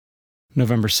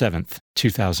November 7th,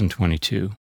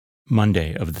 2022,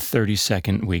 Monday of the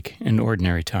 32nd week in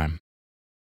Ordinary Time.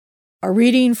 A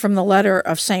reading from the letter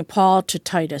of St. Paul to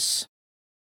Titus.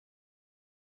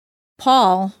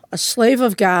 Paul, a slave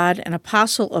of God and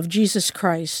apostle of Jesus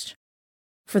Christ,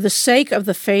 for the sake of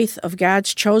the faith of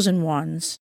God's chosen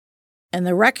ones and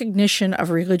the recognition of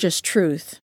religious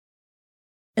truth,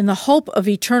 in the hope of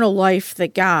eternal life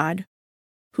that God,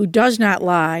 who does not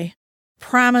lie,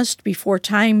 promised before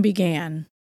time began,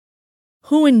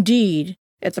 who indeed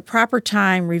at the proper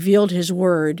time revealed his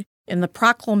word in the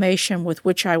proclamation with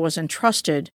which I was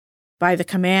entrusted by the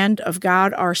command of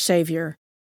God our Savior,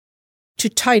 to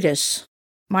Titus,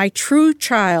 my true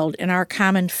child in our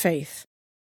common faith.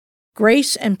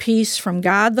 Grace and peace from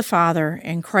God the Father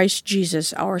and Christ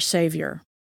Jesus our Savior.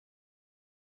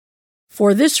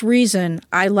 For this reason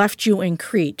I left you in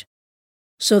Crete,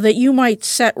 so that you might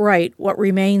set right what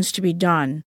remains to be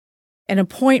done, and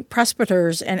appoint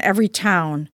presbyters in every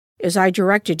town, as I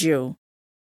directed you,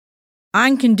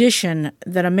 on condition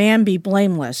that a man be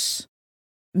blameless,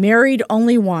 married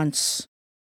only once,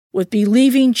 with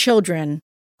believing children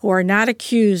who are not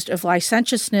accused of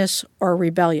licentiousness or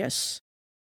rebellious.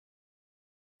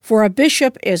 For a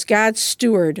bishop as God's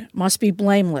steward must be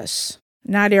blameless,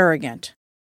 not arrogant,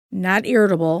 not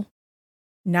irritable,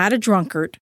 not a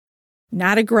drunkard,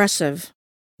 not aggressive,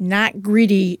 not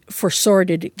greedy for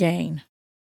sordid gain,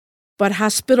 but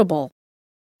hospitable,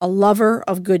 a lover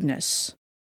of goodness,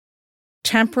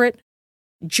 temperate,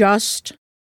 just,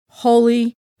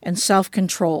 holy, and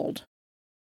self-controlled,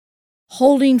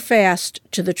 holding fast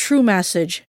to the true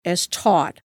message as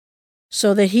taught,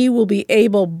 so that he will be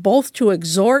able both to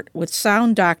exhort with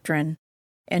sound doctrine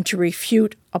and to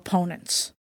refute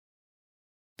opponents.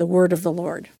 The word of the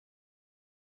Lord.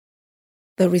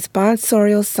 The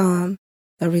responsorial psalm,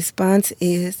 the response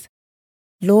is,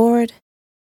 Lord,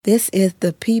 this is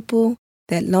the people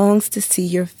that longs to see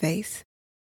your face.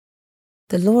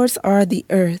 The Lord's are the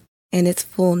earth and its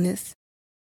fullness,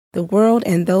 the world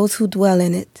and those who dwell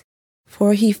in it,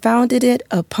 for he founded it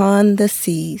upon the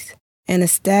seas and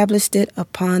established it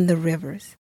upon the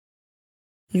rivers.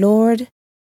 Lord,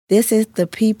 this is the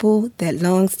people that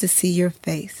longs to see your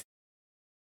face.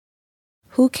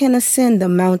 Who can ascend the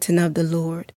mountain of the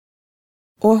Lord,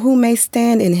 or who may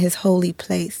stand in his holy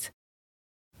place?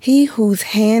 He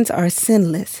whose hands are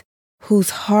sinless, whose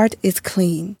heart is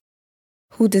clean,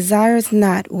 who desires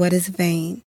not what is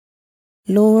vain.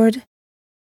 Lord,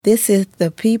 this is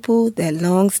the people that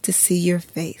longs to see your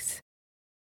face.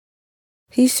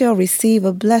 He shall receive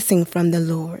a blessing from the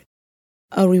Lord,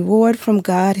 a reward from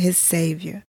God his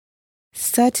Savior.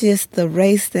 Such is the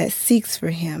race that seeks for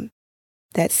him,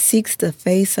 that seeks the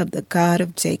face of the God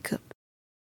of Jacob.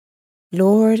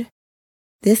 Lord,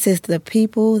 this is the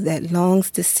people that longs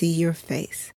to see your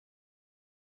face.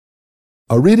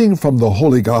 A reading from the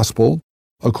Holy Gospel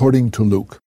according to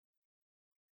Luke.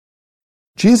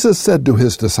 Jesus said to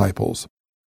his disciples,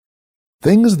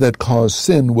 "Things that cause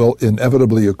sin will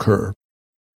inevitably occur,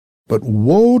 but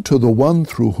woe to the one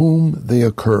through whom they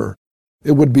occur.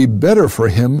 It would be better for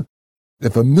him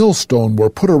if a millstone were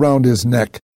put around his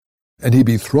neck and he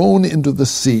be thrown into the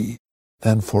sea,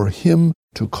 than for him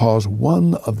to cause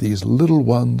one of these little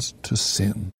ones to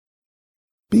sin.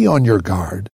 Be on your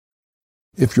guard.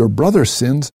 If your brother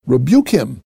sins, rebuke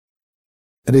him,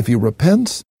 and if he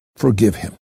repents, forgive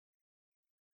him.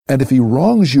 And if he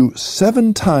wrongs you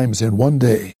 7 times in one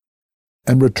day,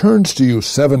 and returns to you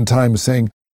 7 times saying,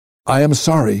 'I am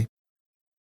sorry,'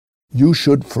 you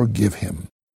should forgive him."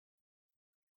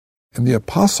 And the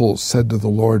apostles said to the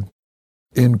Lord,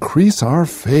 "Increase our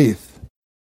faith."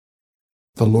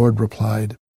 The Lord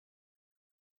replied,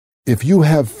 "If you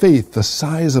have faith the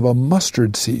size of a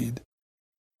mustard seed,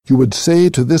 you would say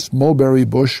to this mulberry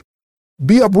bush,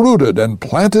 'Be uprooted and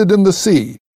planted in the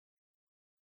sea,'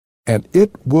 and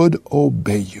it would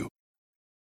obey you."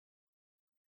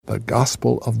 The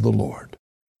Gospel of the Lord.